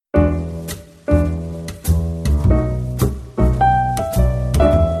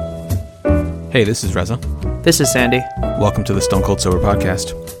Hey, this is Reza. This is Sandy. Welcome to the Stone Cold Sober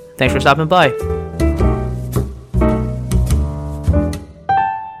Podcast. Thanks for stopping by.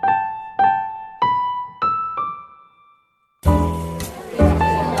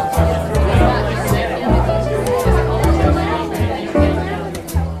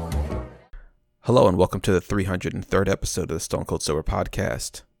 Hello and welcome to the 303rd episode of the Stone Cold Sober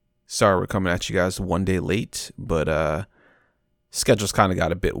Podcast. Sorry we're coming at you guys one day late, but schedule's kind of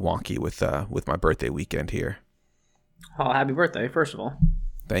got a bit wonky with my birthday weekend here. Oh, happy birthday, first of all.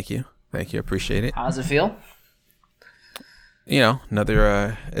 Thank you. Appreciate it. How does it feel? You know,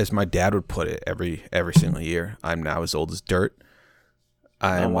 another, as my dad would put it, every single year, I'm now as old as dirt.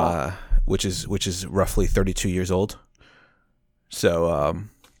 I'm, which is roughly 32 years old. So,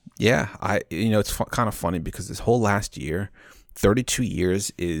 yeah, it's kind of funny because this whole last year, 32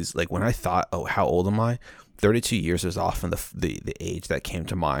 years is like when I thought, oh, how old am I? 32 years is often the age that came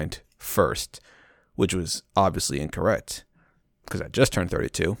to mind first, which was obviously incorrect because I just turned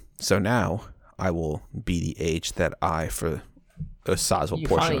 32. So now I will be the age that I, for a sizable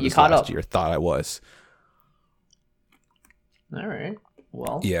portion of this last year, thought I was. All right.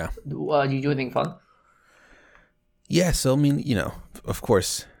 Well, yeah. Did you do anything fun? Yeah. So, I mean, of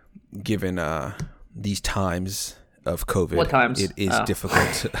course, given these times of COVID, what times? It is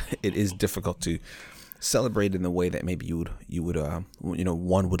difficult. It is difficult to celebrate in the way that maybe you would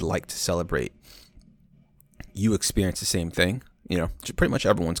one would like to celebrate. You experience the same thing. Pretty much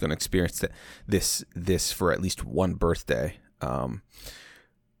everyone's going to experience this for at least one birthday. But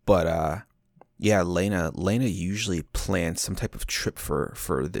Lena usually plans some type of trip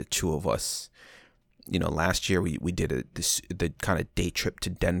for the two of us. Last year we did the kind of day trip to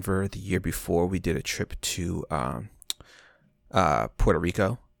Denver. The year before we did a trip to Puerto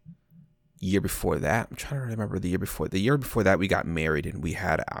Rico. Year before that, I'm trying to remember the year before. The year before that, we got married and we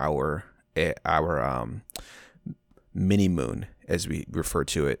had our mini moon, as we refer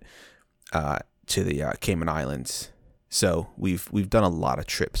to it, to the Cayman Islands. So we've done a lot of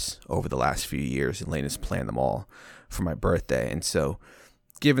trips over the last few years, and Lena's planned them all for my birthday. And so,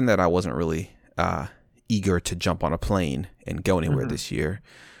 given that I wasn't really eager to jump on a plane and go anywhere this year,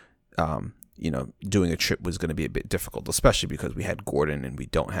 doing a trip was going to be a bit difficult, especially because we had Gordon and we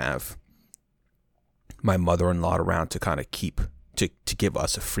don't have my mother-in-law around to kind of to give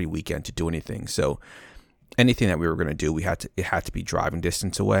us a free weekend to do anything. So anything that we were going to do, it had to be driving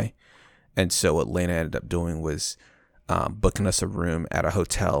distance away. And so what Lena ended up doing was booking us a room at a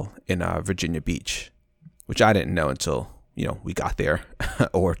hotel in Virginia Beach, which I didn't know until we got there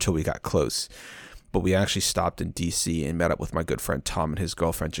or until we got close. But we actually stopped in DC and met up with my good friend Tom and his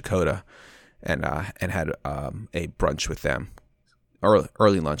girlfriend Dakota, and had a brunch with them.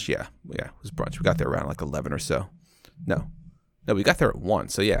 Early lunch, yeah, it was brunch. We got there around like 11 or so. No, we got there at 1.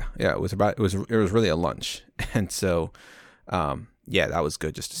 So yeah, it was really a lunch, and so that was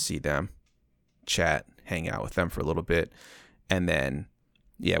good just to see them, chat, hang out with them for a little bit, and then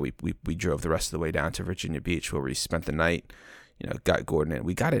we drove the rest of the way down to Virginia Beach where we spent the night. Got Gordon in.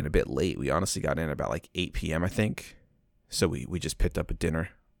 We got in a bit late. We honestly got in about like 8 p.m. I think. So we just picked up a dinner,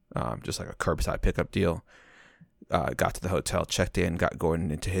 just like a curbside pickup deal. Got to the hotel, checked in, got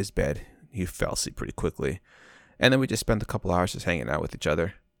Gordon into his bed. He fell asleep pretty quickly. And then we just spent a couple hours just hanging out with each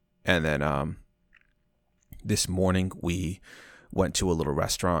other. And then this morning we went to a little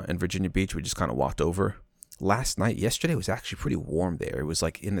restaurant in Virginia Beach. We just kind of walked over. Yesterday was actually pretty warm there. It was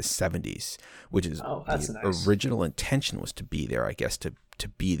like in the 70s, which is nice. Original intention was to be there, I guess, to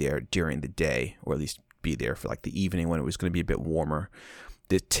be there during the day, or at least be there for like the evening when it was going to be a bit warmer.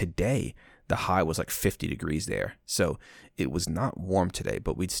 Today, the high was like 50 degrees there. So it was not warm today,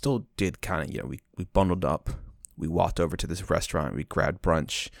 but we still did kind of, we bundled up. We walked over to this restaurant. We grabbed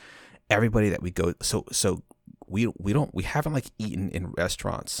brunch. Everybody that we go, so we haven't like eaten in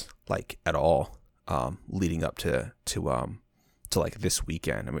restaurants like at all leading up to like this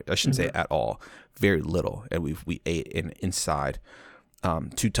weekend. I mean, I shouldn't say at all, very little. And we ate inside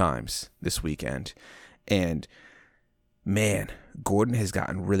 2 times this weekend. And man, Gordon has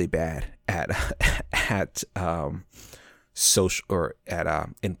gotten really bad at social or at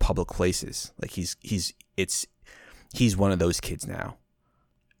in public places. Like he's one of those kids now.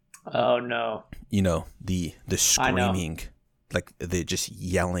 Oh no! The screaming, like the just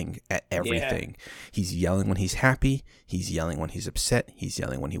yelling at everything. Yeah. He's yelling when he's happy. He's yelling when he's upset. He's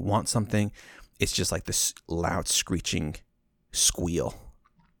yelling when he wants something. It's just like this loud screeching squeal,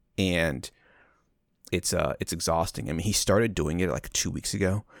 and it's exhausting. I mean, he started doing it like 2 weeks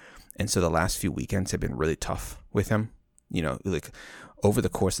ago, and so the last few weekends have been really tough with him. Like over the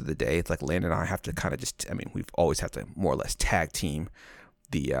course of the day, it's like Landon and I have to kind of we've always had to more or less tag team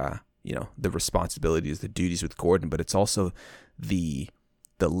the the responsibilities, the duties with Gordon, but it's also the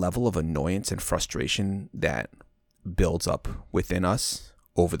level of annoyance and frustration that builds up within us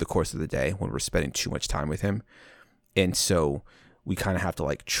over the course of the day when we're spending too much time with him. And so we kind of have to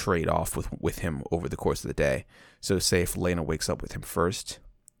like trade off with him over the course of the day. So say if Lena wakes up with him first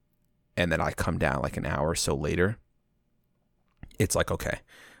and then I come down like an hour or so later, it's like, okay,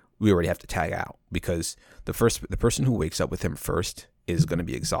 we already have to tag out, because the person who wakes up with him first is going to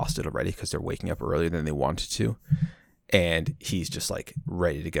be exhausted already because they're waking up earlier than they wanted to. And he's just like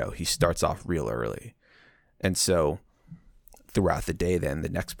ready to go. He starts off real early. And so throughout the day, then the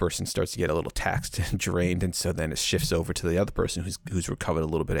next person starts to get a little taxed and drained. And so then it shifts over to the other person who's recovered a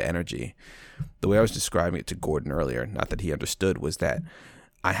little bit of energy. The way I was describing it to Gordon earlier, not that he understood, was that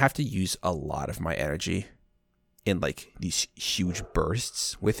I have to use a lot of my energy in like these huge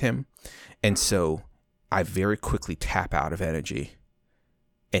bursts with him. And so I very quickly tap out of energy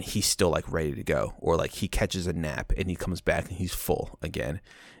and he's still like ready to go, or like he catches a nap and he comes back and he's full again.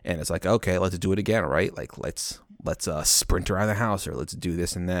 And it's like, okay, let's do it again. Right. Like let's sprint around the house, or let's do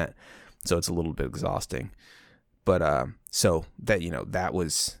this and that. So it's a little bit exhausting, but, so that, that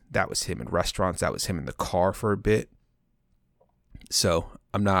was him in restaurants. That was him in the car for a bit. So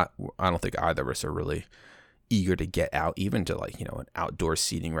I don't think either of us are really eager to get out, even to like, an outdoor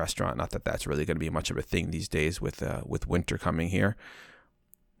seating restaurant. Not that that's really going to be much of a thing these days with winter coming here.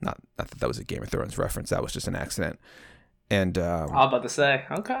 Not that was a Game of Thrones reference. That was just an accident. And I was about to say,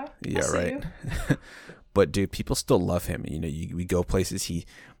 okay. Yeah, right. But dude, people still love him. We go places,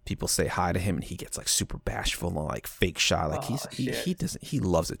 people say hi to him and he gets like super bashful and like fake shy. Like he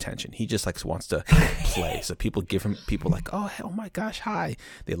loves attention. He just like wants to play. So people like, oh my gosh, hi.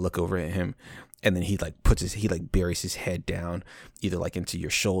 They look over at him and then he like buries his head down either like into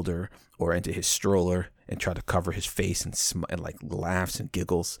your shoulder or into his stroller and try to cover his face and like laughs and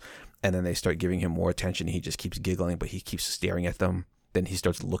giggles. And then they start giving him more attention. He just keeps giggling, but he keeps staring at them. Then he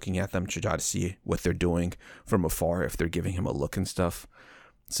starts looking at them to try to see what they're doing from afar, if they're giving him a look and stuff.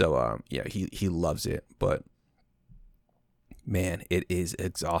 So, he loves it, but man, it is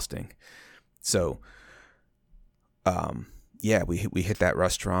exhausting. So, we hit that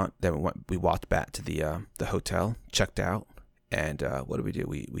restaurant. Then we walked back to the hotel, checked out, and what did we do?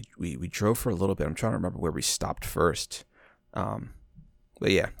 We drove for a little bit. I'm trying to remember where we stopped first. But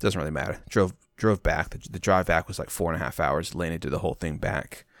yeah, it doesn't really matter. Drove back. The drive back was like 4.5 hours. Lena did the whole thing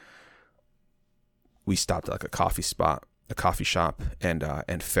back. We stopped at like a coffee shop,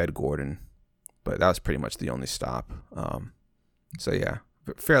 and fed Gordon, but that was pretty much the only stop. So yeah,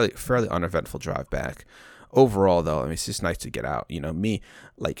 fairly uneventful drive back. Overall, though, I mean, it's just nice to get out. Me,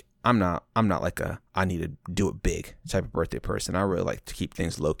 like I'm not like I need to do it big type of birthday person. I really like to keep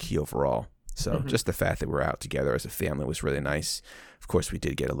things low key overall. So just the fact that we're out together as a family was really nice. Of course, we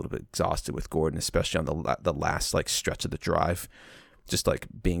did get a little bit exhausted with Gordon, especially on the last like stretch of the drive. Just like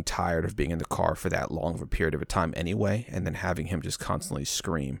being tired of being in the car for that long of a period of a time anyway, and then having him just constantly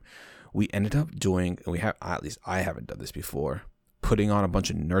scream. We ended up doing, at least I haven't done this before, putting on a bunch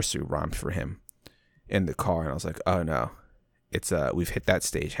of nursery rhymes for him in the car. And I was like, oh no, it's we've hit that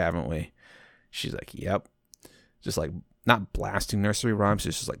stage, haven't we? She's like, yep. Just like not blasting nursery rhymes,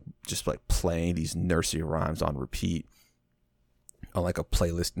 just like playing these nursery rhymes on repeat on like a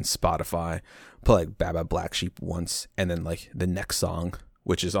playlist in Spotify. Play like Baba Black Sheep once, and then like the next song,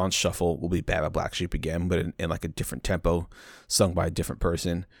 which is on shuffle, will be Baba Black Sheep again, but in like a different tempo, sung by a different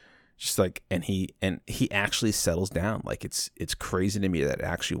person. Just like, and he actually settles down. Like it's crazy to me that it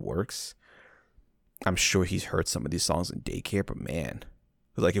actually works. I'm sure he's heard some of these songs in daycare, but man,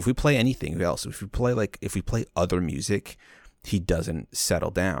 like if we play anything else, if we play other music, he doesn't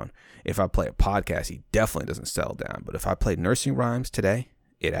settle down. If I play a podcast, he definitely doesn't settle down. But if I played nursery rhymes today,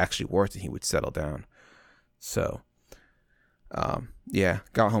 it actually worked and he would settle down. So,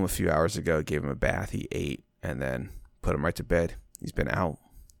 got home a few hours ago, gave him a bath, he ate, and then put him right to bed. He's been out.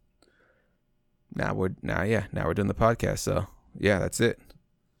 Now we're doing the podcast. So yeah, that's it.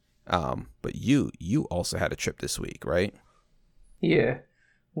 But you also had a trip this week, right? Yeah,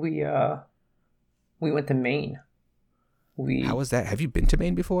 we went to Maine. How was that? Have you been to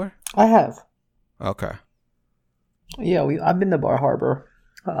Maine before? I have. Okay. Yeah, I've been to Bar Harbor.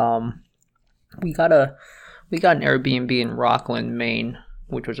 We got an Airbnb in Rockland, Maine,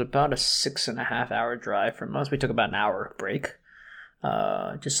 which was about a 6.5 hour drive from us. We took about an hour break.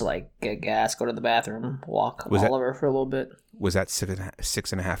 Just to like get gas, go to the bathroom, walk Oliver for a little bit. Was that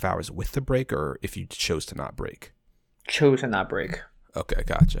 6.5 hours with the break, or if you chose to not break? Chose to not break. Okay,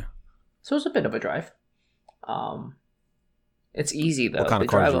 gotcha. So it was a bit of a drive. It's easy though. What kind of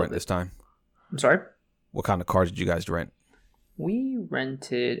car did you rent this time? I'm sorry? What kind of car did you guys rent? We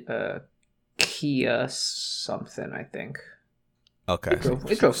rented a Kia something, I think. Okay,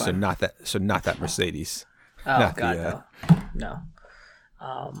 It drove so fine. not that Mercedes. Oh Not God, the, no.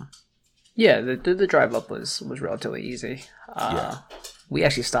 Yeah, the drive up was relatively easy. Yeah. We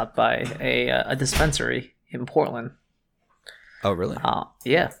actually stopped by a dispensary in Portland. Oh, really?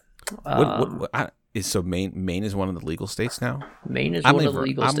 Yeah. So Maine is one of the legal states now? Maine is I one don't of the even,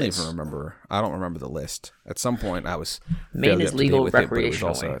 legal I don't even states. remember. I don't remember the list. At some point, I was Maine fairly is up to date legal with it, but it was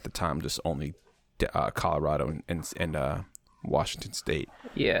also recreationally. at the time just only Colorado and Washington State.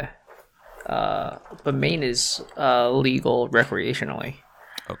 Yeah. But Maine is legal recreationally.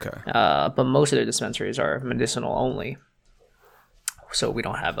 Okay. But most of their dispensaries are medicinal only. So we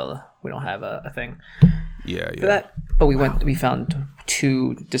don't have a thing. Yeah, For that. But we found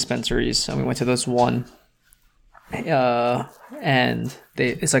 2 dispensaries and we went to this one. And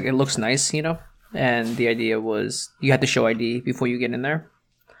it's like, it looks nice, you know? And the idea was you had to show ID before you get in there.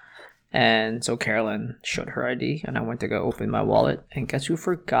 And so Carolyn showed her ID, and I went to go open my wallet, and guess who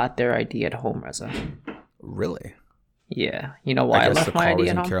forgot their ID at home, Reza? Really? Yeah. You know why I guess left the my car ID was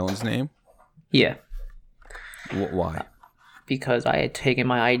at in home? Carolyn's name? Yeah, Why? because I had taken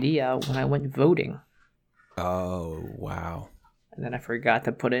my ID out when I went voting, Oh, wow. and then I forgot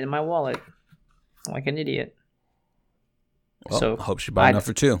to put it in my wallet, like an idiot. Well, So I hope she bought enough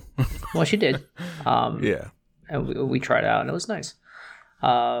for 2. Well, she did. Yeah. And we tried it out, and it was nice.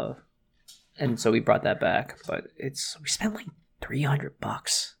 And so we brought that back, but we spent like $300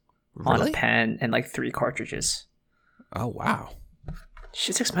 on a Really? pen and like 3 cartridges. Oh, wow.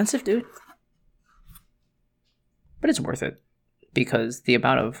 Shit's expensive, dude. But it's worth it because the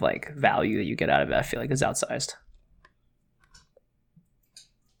amount of like value that you get out of it, I feel like, is outsized.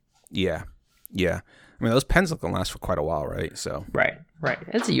 Yeah. Yeah. I mean, those pens can last for quite a while, right? So, Right.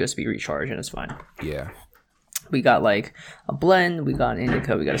 It's a USB recharge and it's fine. yeah. We got like a blend, we got an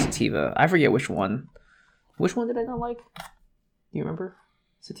indica, we got a sativa. I forget which one. Which one did I not like? Do you remember?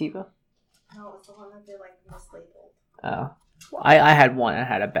 Sativa? No, it's the one that they're like mislabeled. Oh. I had one. I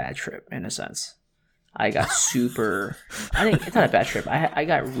had a bad trip in a sense. I got super. It's not a bad trip. I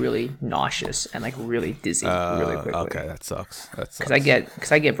got really nauseous and like really dizzy really quickly. Okay, that sucks. Because I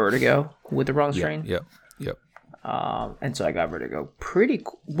get vertigo with the wrong strain. Yep. And so I got vertigo pretty.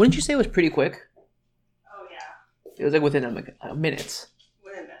 Wouldn't you say it was pretty quick? Oh yeah, It was like within minutes. within minutes.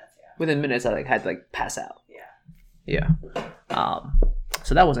 Yeah. Within minutes, I like had to like pass out. Yeah. Yeah.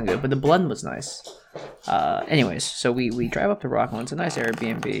 So that wasn't good, but the blend was nice. Anyways, so we drive up to Rockland. It's a nice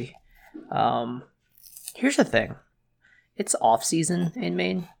Airbnb. Here's the thing. It's off season in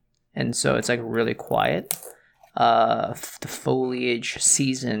Maine, and so it's like really quiet. The foliage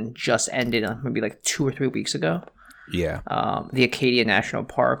season just ended maybe like 2 or 3 weeks ago. Yeah. The Acadia National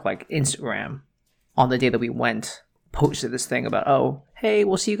Park, like Instagram, on the day that we went, posted this thing about, oh, hey,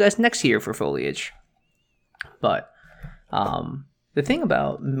 we'll see you guys next year for foliage. But the thing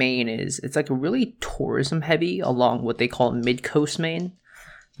about Maine is it's like really tourism heavy along what they call mid-coast Maine.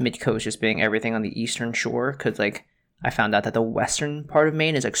 Mid-coast just being everything on the eastern shore, because like I found out that the western part of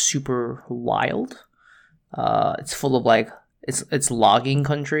Maine is like super wild. It's full of like it's logging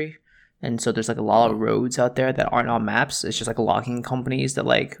country, and so there's like a lot of roads out there that aren't on maps. It's just like logging companies that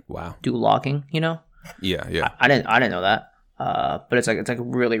like Wow. do logging, you know. Yeah. I didn't know that. But it's like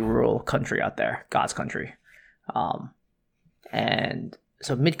really rural country out there, God's country. And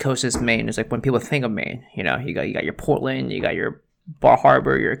so mid coast is Maine. Is like when people think of Maine, you know, you got your Portland, you got your Bar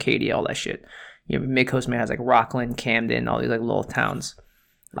Harbor, your Acadia, all that shit. You know, mid coast Maine has like Rockland, Camden, all these like little towns.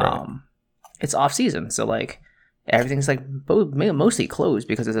 Right. It's off season, so like everything's like mostly closed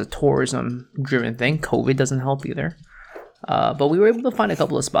because it's a tourism driven thing. COVID doesn't help either. But we were able to find a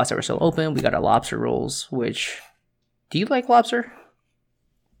couple of spots that were still open. We got our lobster rolls, which, do you like lobster?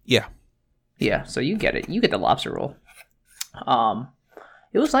 Yeah. Yeah, so you get it. You get the lobster roll.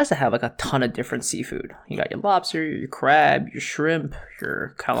 It was nice to have like a ton of different seafood. You got your lobster, your crab, your shrimp,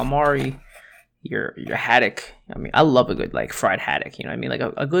 your calamari, your haddock. I mean, I love a good like fried haddock. You know what I mean? Like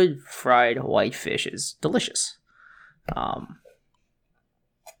a good fried white fish is delicious.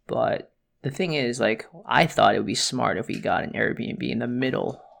 But the thing is, like, I thought it would be smart if we got an Airbnb in the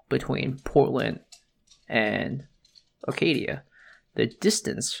middle between Portland and Acadia. The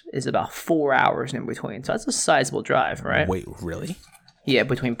distance is about 4 hours in between, so that's a sizable drive, right? Wait, really? Yeah,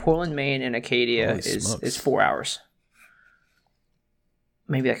 between Portland, Maine, and Acadia Holy is smokes. 4 hours.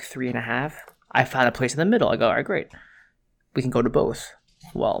 Maybe like 3.5. I found a place in the middle. I go, all right, great. We can go to both.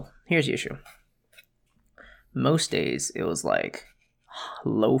 Well, here's the issue. Most days it was like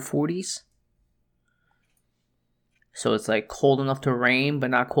low 40s. So it's like cold enough to rain, but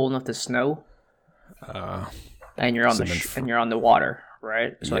not cold enough to snow. and you're on and you're on the water,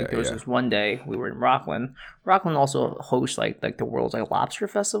 right? So like there was this one day we were in Rockland. Rockland also hosts like the world's like lobster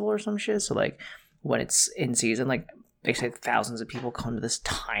festival or some shit. So like when it's in season, like they say thousands of people come to this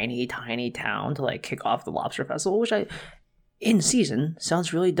tiny town to like kick off the lobster festival, which in season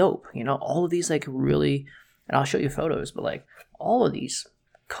sounds really dope. You know, all of these like really, and I'll show you photos, but like all of these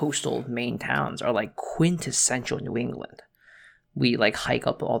coastal Maine towns are like quintessential New England. We like hike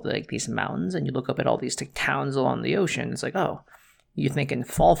up all the like these mountains, and you look up at all these like, towns along the ocean. It's like, oh, you're thinking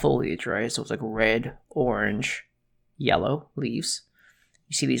fall foliage, right? So it's like red, orange, yellow leaves.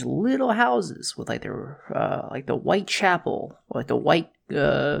 You see these little houses with like their like the white chapel, or like the white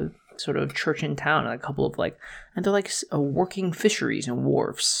sort of church in town, and a couple of like, and they're like working fisheries and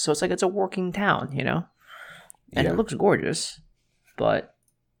wharves. So it's like it's a working town, you know, and it looks gorgeous, but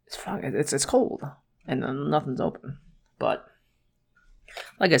it's cold and nothing's open. But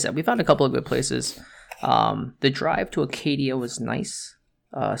like I said, we found a couple of good places. The drive to Acadia was nice,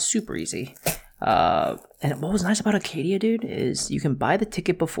 super easy. And what was nice about Acadia, dude, is you can buy the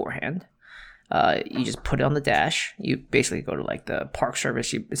ticket beforehand. You just put it on the dash. You basically go to like the park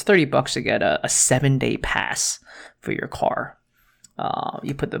service. It's $30 to get a 7-day pass for your car.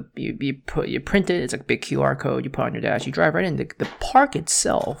 You print it. It's like a big QR code. You put it on your dash. You drive right in. The park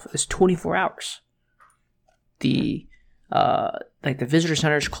itself is 24 hours. The visitor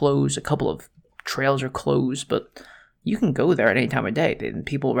center is closed. A couple of trails are closed, but you can go there at any time of day. And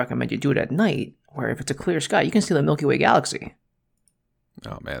people recommend you do it at night, where if it's a clear sky, you can see the Milky Way galaxy.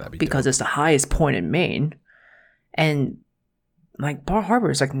 Oh man, that'd be because dope. It's the highest point in Maine, and like Bar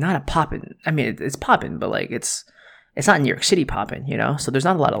Harbor is like not a poppin'. I mean, it's poppin', but like it's not New York City poppin', you know. So there's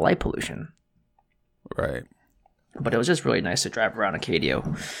not a lot of light pollution. Right. But it was just really nice to drive around Acadia,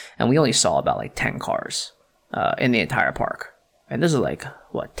 and we only saw about like 10 cars in the entire park. And this is like,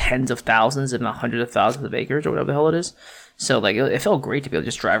 what, tens of thousands, if not hundreds of thousands of acres or whatever the hell it is. So, like, it felt great to be able to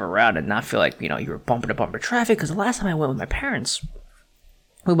just drive around and not feel like, you know, you were bumper to bumper traffic. Because the last time I went with my parents,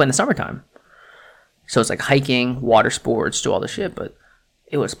 we went in the summertime. So it's like hiking, water sports, do all the shit. But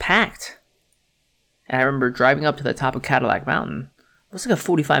it was packed. And I remember driving up to the top of Cadillac Mountain. It was like a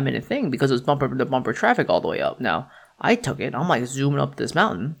 45-minute thing because it was bumper to bumper traffic all the way up. Now, I took it. I'm like zooming up this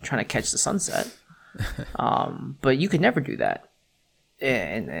mountain, trying to catch the sunset. But you could never do that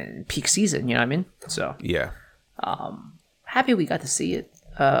in peak season, you know what I mean? So yeah, happy we got to see it.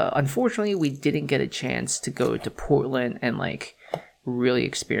 Unfortunately, we didn't get a chance to go to Portland and like really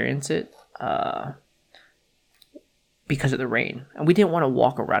experience it because of the rain, and we didn't want to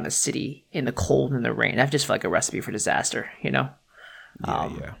walk around the city in the cold and the rain. That just felt like a recipe for disaster, you know?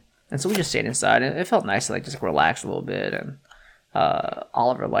 Yeah. And so we just stayed inside, and it felt nice to like just relax a little bit. And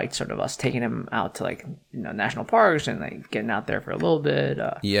Oliver liked sort of us taking him out to like, you know, national parks and like getting out there for a little bit.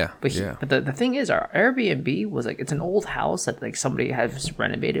 But the thing is, our Airbnb was like, it's an old house that like somebody has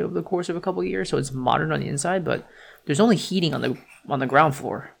renovated over the course of a couple of years, so it's modern on the inside, but there's only heating on the ground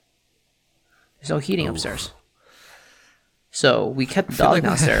floor. There's no heating upstairs. So we kept the dog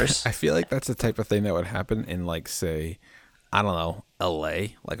downstairs. I feel like that's the type of thing that would happen in like, say, I don't know,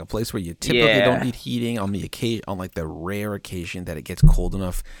 LA, like a place where you typically don't need heating. On the occasion, on like the rare occasion that it gets cold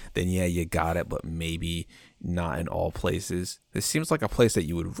enough, then yeah, you got it, but maybe not in all places. This seems like a place that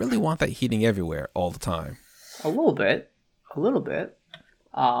you would really want that heating everywhere all the time. A little bit.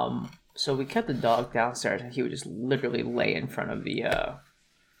 So we kept the dog downstairs, and he would just literally lay in front of the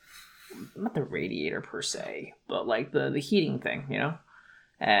not the radiator per se, but like the heating thing, you know.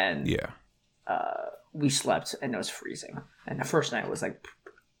 And we slept, and it was freezing. And the first night was like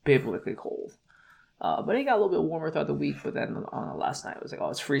biblically cold. But it got a little bit warmer throughout the week. But then on the last night, it was like, oh,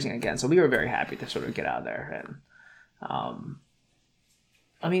 it's freezing again. So we were very happy to sort of get out of there. And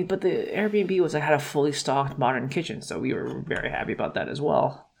I mean, but the Airbnb was like had a fully stocked modern kitchen, so we were very happy about that as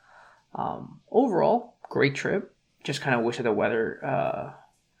well. Overall, great trip. Just kind of wish that the weather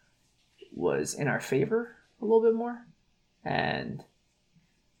was in our favor a little bit more, and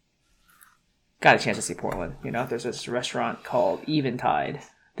got a chance to see Portland. You know, there's this restaurant called Eventide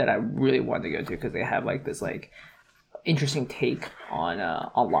that I really wanted to go to because they have like this like interesting take on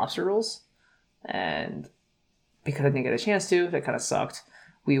lobster rolls, and because I didn't get a chance to, that kind of sucked.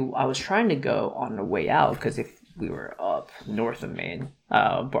 I was trying to go on the way out because if we were up north of Maine,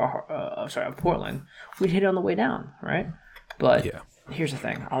 Portland, we'd hit it on the way down, right? But here's the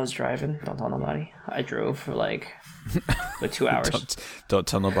thing: I was driving. Don't tell nobody. I drove for like 2 hours. don't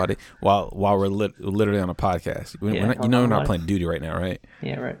tell nobody. While we're literally on a podcast, we're not playing Duty right now, right?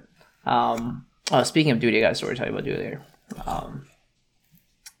 Yeah, right. Speaking of Duty, I got a story to tell you about Duty later.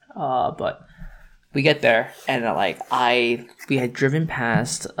 But we get there, and we had driven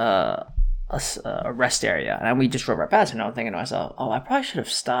past a a rest area, and we just drove right past it. And I'm thinking to myself, oh, I probably should have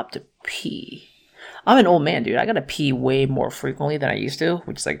stopped to pee. I'm an old man, dude. I gotta pee way more frequently than I used to,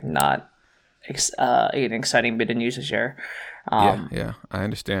 which is like not an exciting bit of news to share. Yeah, I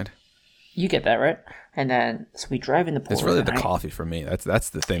understand. You get that, right? And then so we drive in the Portland. It's really the coffee for me. That's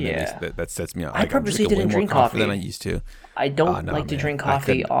the thing that sets me up. I purposely didn't drink coffee than I used to. I don't like to drink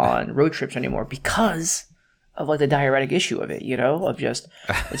coffee on road trips anymore because of like the diuretic issue of it. Of just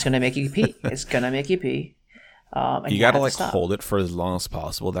it's gonna make you pee. It's gonna make you pee. You gotta like hold it for as long as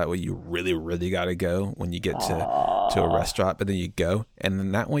possible. That way, you really, really gotta go when you get to a restaurant. But then you go, and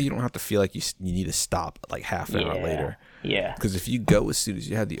then that way you don't have to feel like you need to stop like half an hour later. Yeah. Because if you go as soon as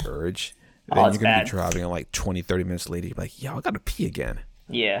you have the urge, then you're gonna be driving, and like 20, 30 minutes later, you're like, yo, I gotta pee again.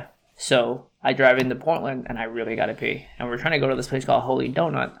 Yeah. So I drive into Portland, and I really gotta pee. And we're trying to go to this place called Holy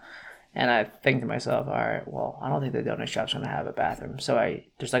Donut. And I think to myself, all right, well, I don't think the donut shop's going to have a bathroom. So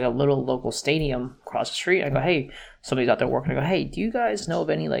there's like a little local stadium across the street. I go, hey, somebody's out there working. I go, hey, do you guys know of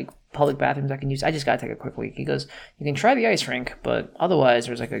any like public bathrooms I can use? I just got to take a quick leak. He goes, you can try the ice rink, but otherwise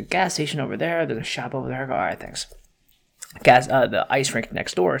there's like a gas station over there. There's a shop over there. I go, all right, thanks. The ice rink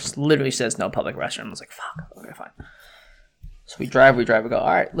next door literally says no public restroom. I was like, fuck, okay, fine. So we drive, we go, all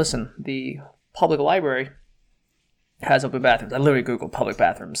right, listen, the public library has open bathrooms. I literally Googled public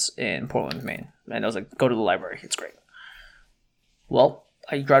bathrooms in Portland, Maine. And I was like, go to the library. It's great. Well,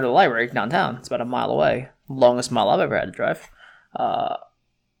 I drive to the library downtown. It's about a mile away. Longest mile I've ever had to drive. My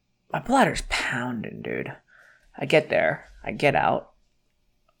bladder's pounding, dude. I get there. I get out.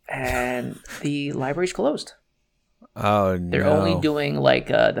 And the library's closed. Oh, no. They're only doing like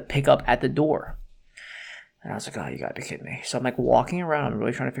the pickup at the door. And I was like, oh, you gotta be kidding me. So I'm like walking around. I'm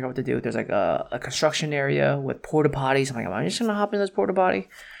really trying to figure out what to do. There's like a construction area with porta potties. I'm like, am I just gonna hop in this porta potty?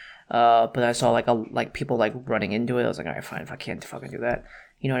 But I saw like people like running into it. I was like, all right, fine. If I can't fucking do that,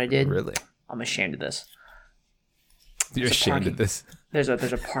 you know what I did? Really? I'm ashamed of this. You're ashamed of this? There's a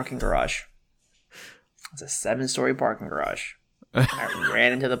parking garage. It's a 7-story parking garage. I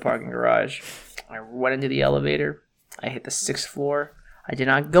ran into the parking garage. I went into the elevator. I hit the 6th floor. I did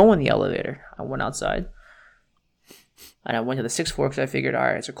not go in the elevator. I went outside. And I went to the 6th floor because I figured, all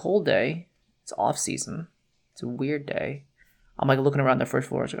right, it's a cold day. It's off season. It's a weird day. I'm like looking around the 1st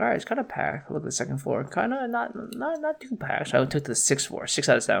floor. I was like, all right, it's kind of packed. I look at the 2nd floor. Kind of not too packed. So I took to the 6th floor, 6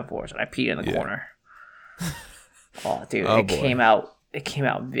 out of 7 floors, and I peed in the corner. Oh, dude, it came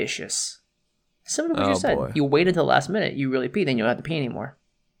out vicious. Similar to what you said. Boy. You wait until the last minute, you really pee, then you don't have to pee anymore.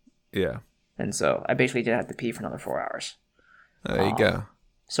 Yeah. And so I basically didn't have to pee for another 4 hours. There you go.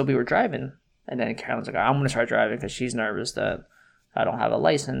 So we were driving. And then Carolyn's like, I'm going to start driving because she's nervous that I don't have a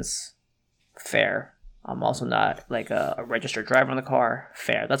license. Fair. I'm also not like a registered driver in the car.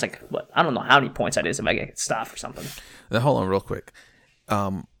 Fair. That's like, what? I don't know how many points that is if I get stopped or something. Now, hold on real quick.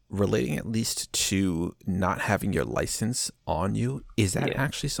 Relating at least to not having your license on you, is that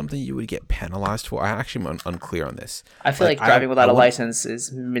actually something you would get penalized for? I actually am unclear on this. I feel like driving without a license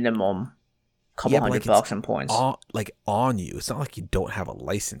is minimum couple $100 in points. On you. It's not like you don't have a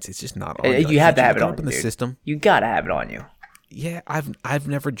license. It's just not on you. You have to have it on you, the system. You gotta have it on you. Yeah, I've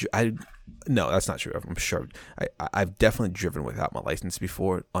never. No, that's not true. I'm sure. I've definitely driven without my license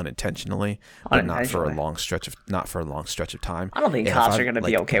before, unintentionally, but not for a long stretch of time. I don't think cops are gonna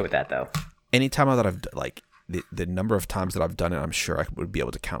be okay with that though. Anytime that I've the number of times that I've done it, I'm sure I would be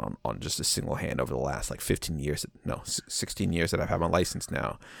able to count on just a single hand over the last 16 years that I've had my license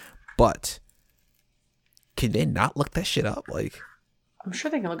now. But can they not look that shit up? I'm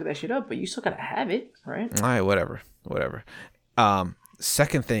sure they can look at that shit up, but you still gotta have it, right? All right, whatever.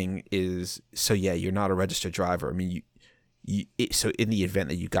 Second thing is, so yeah, you're not a registered driver. I mean, so in the event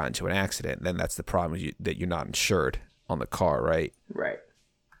that you got into an accident, then that's the problem, that you're not insured on the car, right? Right.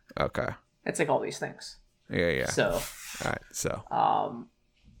 Okay. It's like all these things. Yeah. So. All right. So.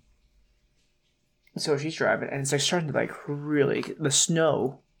 So she's driving, and it's starting to really the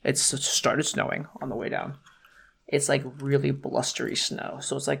snow. It's started snowing on the way down. It's really blustery snow,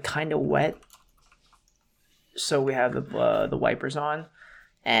 so it's kind of wet. So we have the wipers on,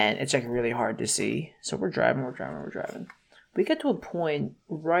 and it's really hard to see. So we're driving. We get to a point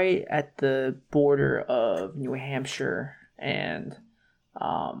right at the border of New Hampshire and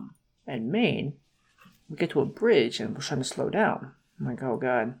Maine. We get to a bridge, and we're trying to slow down. I'm like, oh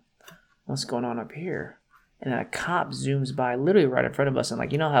god, what's going on up here? And then a cop zooms by literally right in front of us,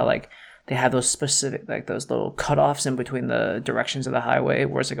 and you know how they have those specific those little cutoffs in between the directions of the highway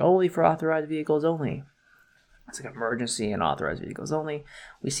where it's only for authorized vehicles only. It's emergency and authorized vehicles only.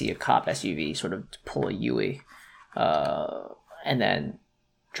 We see a cop SUV sort of pull a Yui, and then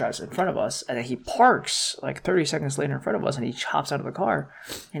drives in front of us, and then he parks like 30 seconds later in front of us, and he hops out of the car,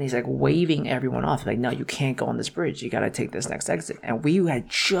 and he's like waving everyone off, like, no, you can't go on this bridge. You got to take this next exit. And we had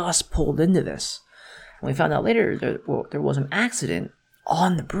just pulled into this. And we found out later that there was an accident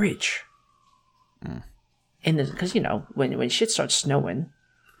on the bridge. Because, you know, when shit starts snowing,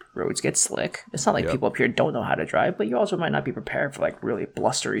 roads get slick. It's not like people up here don't know how to drive, but you also might not be prepared for like really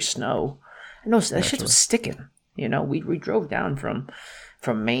blustery snow. And that shit was sticking. You know, we drove down from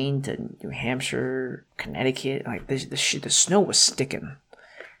Maine to New Hampshire, Connecticut. Like the snow was sticking,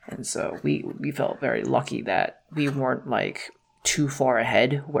 and so we felt very lucky that we weren't like too far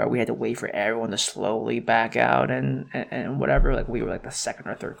ahead where we had to wait for everyone to slowly back out and whatever. Like we were like the second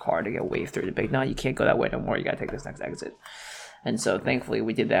or third car to get waved through the big. No, you can't go that way no more. You got to take this next exit. And so thankfully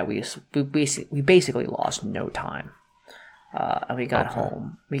we did that. We basically lost no time, and we got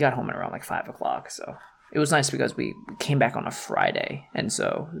home. We got home at around like 5 o'clock. So it was nice because we came back on a Friday, and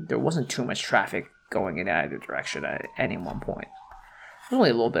so there wasn't too much traffic going in either direction at any one point. There's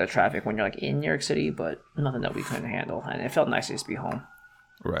only a little bit of traffic when you're like in New York City, but nothing that we couldn't handle, and it felt nice to just be home.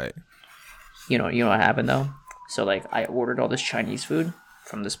 Right. You know what happened though? So like I ordered all this Chinese food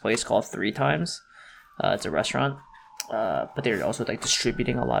from this place called Three Times. It's a restaurant. But they're also like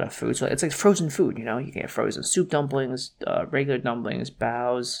distributing a lot of food, so it's like frozen food. You know, you can get frozen soup dumplings, regular dumplings,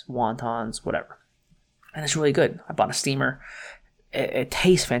 baos, wontons, whatever, and it's really good. I bought a steamer. It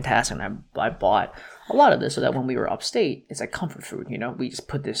tastes fantastic. And I bought a lot of this so that when we were upstate, it's like comfort food. You know, we just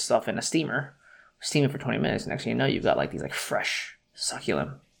put this stuff in a steamer, steam it for 20 minutes, and next thing you know, you've got like these like fresh,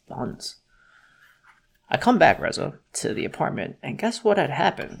 succulent buns. I come back, Reza, to the apartment, and guess what had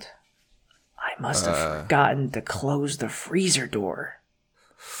happened? I must have forgotten to close the freezer door.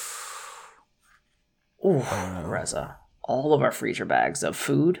 Ooh, Reza. All of our freezer bags of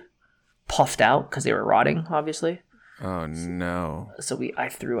food puffed out because they were rotting, obviously. Oh, no. So I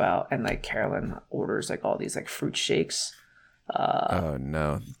threw out, and like Carolyn orders like all these like fruit shakes. Oh,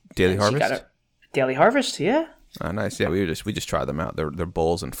 no. Daily Harvest? Daily Harvest, yeah. Oh, nice. Yeah, we just tried them out. They're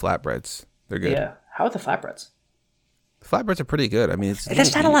bowls and flatbreads. They're good. Yeah. How are the flatbreads? Flatbreads are pretty good. I mean,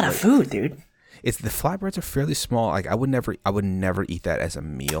 that's not a lot of food, dude. It's the flatbreads are fairly small. Like I would never eat that as a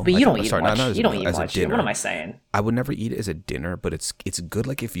meal. But like, you don't eat much. You don't eat much. Dinner. What am I saying? I would never eat it as a dinner, but it's good.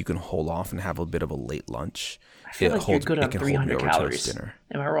 Like if you can hold off and have a bit of a late lunch. I feel like you're good on 300 calories. Dinner.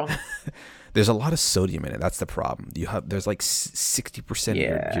 Am I wrong? There's a lot of sodium in it. That's the problem. There's like 60%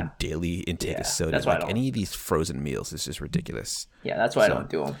 of your daily intake of sodium. That's why like any of these frozen meals is just ridiculous. Yeah, that's why I don't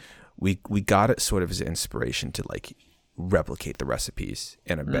do them. We got it sort of as an inspiration to like replicate the recipes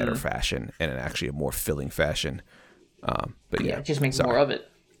in a better fashion and in actually a more filling fashion. But yeah, just make more of it.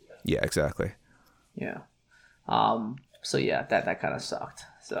 Yeah, exactly. Yeah. So yeah, that kind of sucked.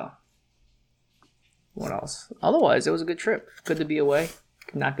 So what else? Otherwise, it was a good trip. Good to be away.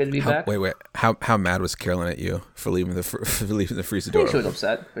 Not good to be back. Wait. How mad was Carolyn at you for leaving the freezer door? I think she was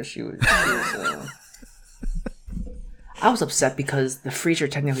upset, but she was I was upset because the freezer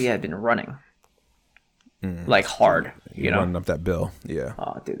technically had been running. Like hard, you know, running up that bill. Yeah.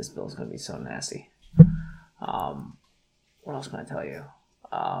 Oh, dude, this bill's gonna be so nasty. What else can I tell you?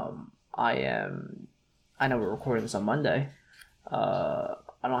 I know we're recording this on Monday. I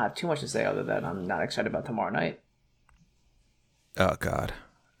don't have too much to say other than I'm not excited about tomorrow night. Oh God.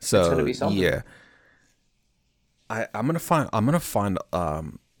 So it's gonna be something. Yeah. I'm gonna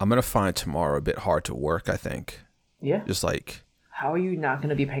find tomorrow a bit hard to work. I think. Yeah. Just like. How are you not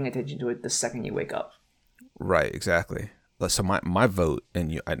gonna be paying attention to it the second you wake up? Right, exactly. So my vote,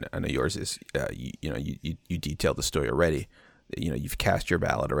 and I know yours is, you detailed the story already. You know, you've cast your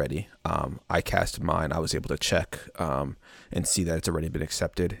ballot already. I cast mine. I was able to check and see that it's already been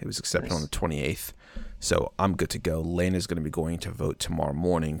accepted. It was accepted on the 28th. So I'm good to go. Lane is going to be going to vote tomorrow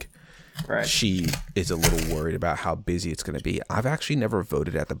morning. Right. She is a little worried about how busy it's going to be. I've actually never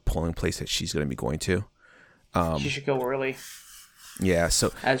voted at the polling place that she's going to be going to. She should go early. Yeah,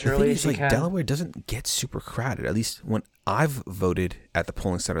 so as early as you can. Delaware doesn't get super crowded. At least when I've voted at the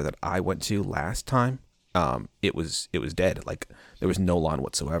polling center that I went to last time, it was dead. Like there was no line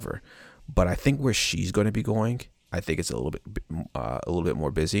whatsoever. But I think where she's going to be going, I think it's a little bit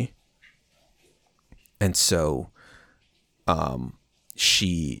more busy. And so,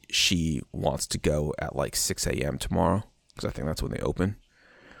 she wants to go at like 6 a.m. tomorrow because I think that's when they open.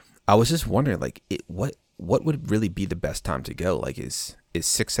 I was just wondering, like, what would really be the best time to go? Like, is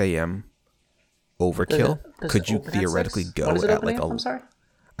 6 a.m. overkill? Could you theoretically go at like I'm sorry.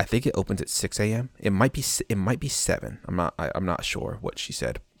 I think it opens at 6 a.m. It might be 7. I'm not sure what she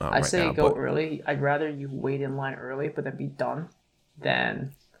said. I say go early. I'd rather you wait in line early, but then be done,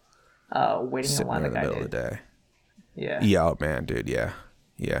 than waiting in line in the like I middle did. of the day. Yeah. Yeah, oh, man, dude. Yeah.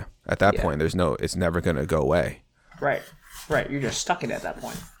 Yeah. At that Yeah. point, it's never going to go away. Right. Right. You're just stuck in it at that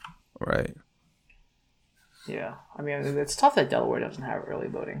point. Right. Yeah. I mean, it's tough that Delaware doesn't have early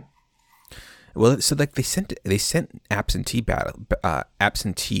voting. Well, so like they sent absentee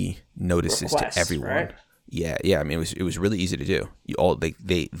notices Requests, to everyone. right? Yeah, yeah. I mean, it was really easy to do.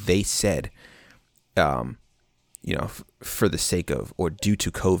 They said, for the sake of or due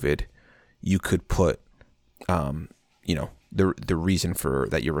to COVID, you could put, the reason for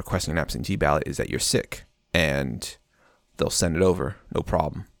that you're requesting an absentee ballot is that you're sick, and they'll send it over, no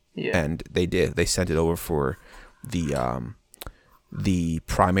problem. Yeah. And they did. They sent it over for the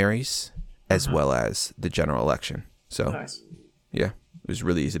primaries as well as the general election. So Nice. yeah, it was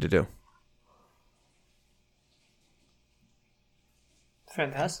really easy to do.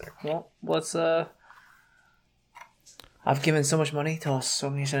 Fantastic. Well, let's. I've given so much money to so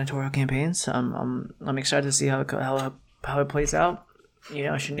many senatorial campaigns. I'm excited to see how it plays out.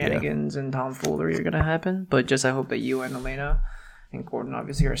 Shenanigans and tomfoolery are gonna happen, but just I hope that you and Elena and Gordon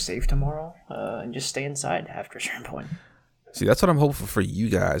obviously are safe tomorrow, and just stay inside after a certain point. See, that's what I'm hopeful for you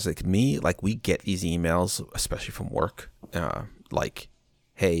guys. Like me, like we get these emails, especially from work, like,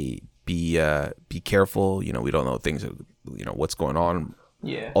 hey, be careful. We don't know things, what's going on.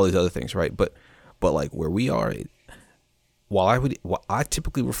 Yeah. All these other things, right? But like where we are, while I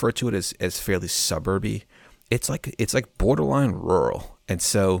typically refer to it as fairly suburby, it's like borderline rural, and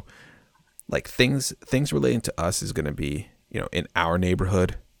so like things relating to us is going to be, in our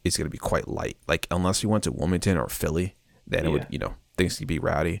neighborhood is going to be quite light. Like unless you went to Wilmington or Philly, then it would, things could be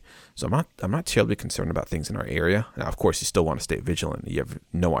rowdy. So I'm not terribly concerned about things in our area. Now, of course, you still want to stay vigilant. You have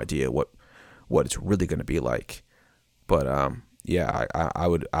no idea what it's really going to be like. But yeah, I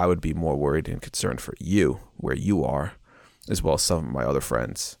would be more worried and concerned for you where you are, as well as some of my other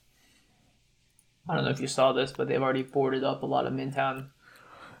friends. I don't know if you saw this, but they've already boarded up a lot of Midtown.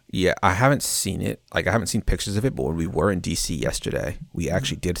 Yeah, I haven't seen it. Like I haven't seen pictures of it, but when we were in DC yesterday, we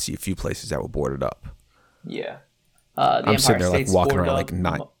actually did see a few places that were boarded up. Yeah. I'm sitting there like walking around like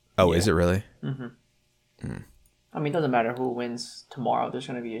not. Oh, yeah. Is it really? Mm-hmm. I mean, it doesn't matter who wins tomorrow. There's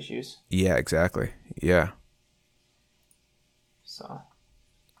going to be issues. Yeah, exactly. Yeah. So, all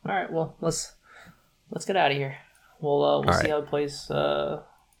right. Well, let's get out of here. We'll see how it plays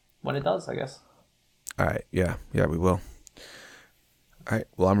when it does, I guess. All right. Yeah. Yeah, we will. All right.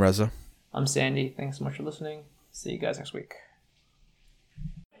 Well, I'm Reza. I'm Sandy. Thanks so much for listening. See you guys next week.